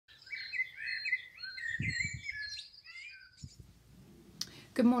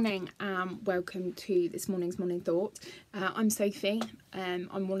Good morning and welcome to this morning's morning thought. I'm Sophie.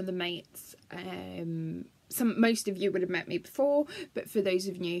 I'm one of the mates. Most of you would have met me before, but for those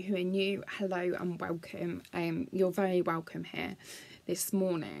of you who are new, hello and welcome. You're very welcome here this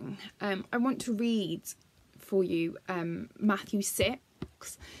morning. I want to read for you Matthew 6,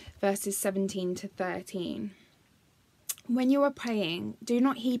 verses 17 to 13. When you are praying, do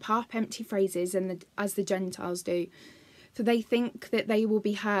not heap up empty phrases as the Gentiles do, for they think that they will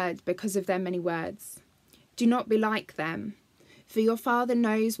be heard because of their many words. Do not be like them, for your Father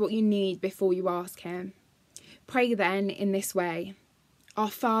knows what you need before you ask him. Pray then in this way: Our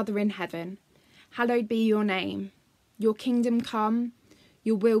Father in heaven, hallowed be your name. Your kingdom come,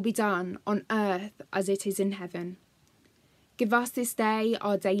 your will be done on earth as it is in heaven. Give us this day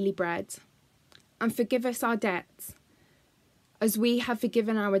our daily bread, and forgive us our debts, as we have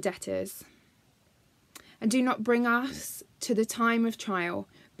forgiven our debtors. And do not bring us to the time of trial,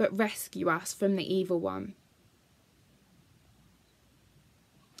 but rescue us from the evil one.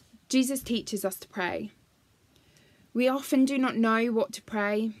 Jesus teaches us to pray. We often do not know what to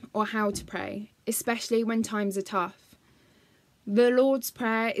pray or how to pray, especially when times are tough. The Lord's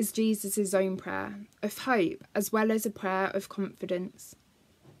Prayer is Jesus' own prayer of hope as well as a prayer of confidence.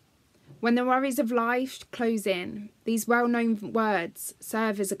 When the worries of life close in, these well-known words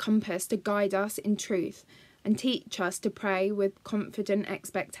serve as a compass to guide us in truth and teach us to pray with confident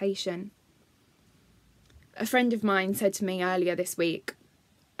expectation. A friend of mine said to me earlier this week,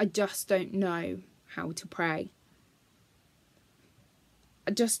 I just don't know how to pray.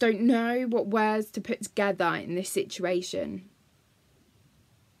 I just don't know what words to put together in this situation.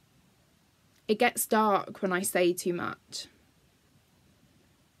 It gets dark when I say too much.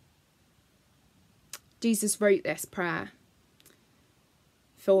 Jesus wrote this prayer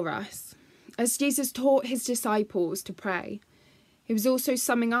for us. As Jesus taught his disciples to pray, he was also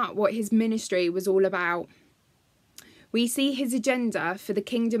summing up what his ministry was all about. We see his agenda for the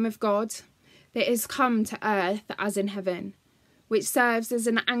kingdom of God that has come to earth as in heaven, which serves as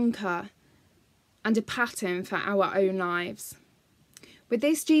an anchor and a pattern for our own lives. With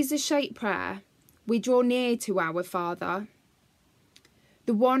this Jesus-shaped prayer, we draw near to our Father,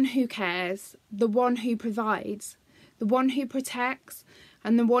 the one who cares, the one who provides, the one who protects,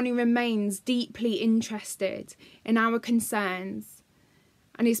 and the one who remains deeply interested in our concerns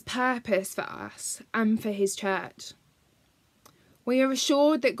and his purpose for us and for his church. We are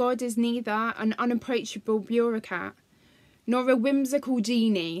assured that God is neither an unapproachable bureaucrat nor a whimsical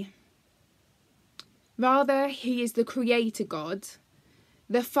genie. Rather, he is the creator God,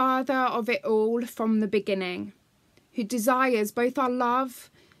 the Father of it all from the beginning, who desires both our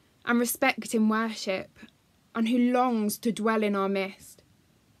love and respect in worship, and who longs to dwell in our midst.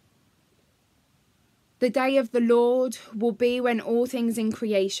 The day of the Lord will be when all things in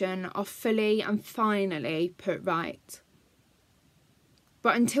creation are fully and finally put right.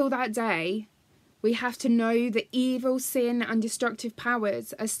 But until that day, we have to know that evil, sin and destructive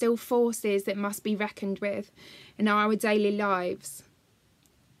powers are still forces that must be reckoned with in our daily lives.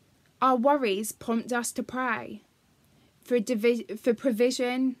 Our worries prompt us to pray for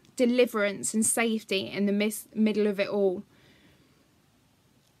provision, deliverance and safety in the middle of it all.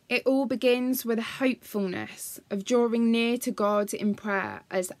 It all begins with a hopefulness of drawing near to God in prayer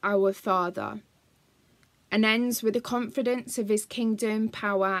as our Father, and ends with the confidence of his kingdom,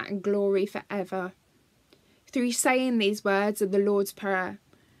 power and glory forever. Through saying these words of the Lord's Prayer,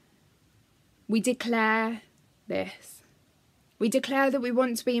 we declare this. We declare that we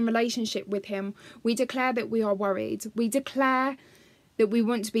want to be in relationship with him. We declare that we are worried. We declare that we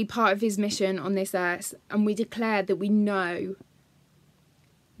want to be part of his mission on this earth. And we declare that we know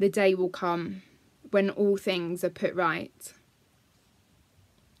the day will come when all things are put right.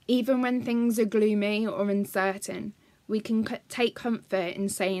 Even when things are gloomy or uncertain, we can take comfort in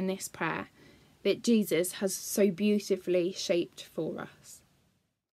saying this prayer that Jesus has so beautifully shaped for us.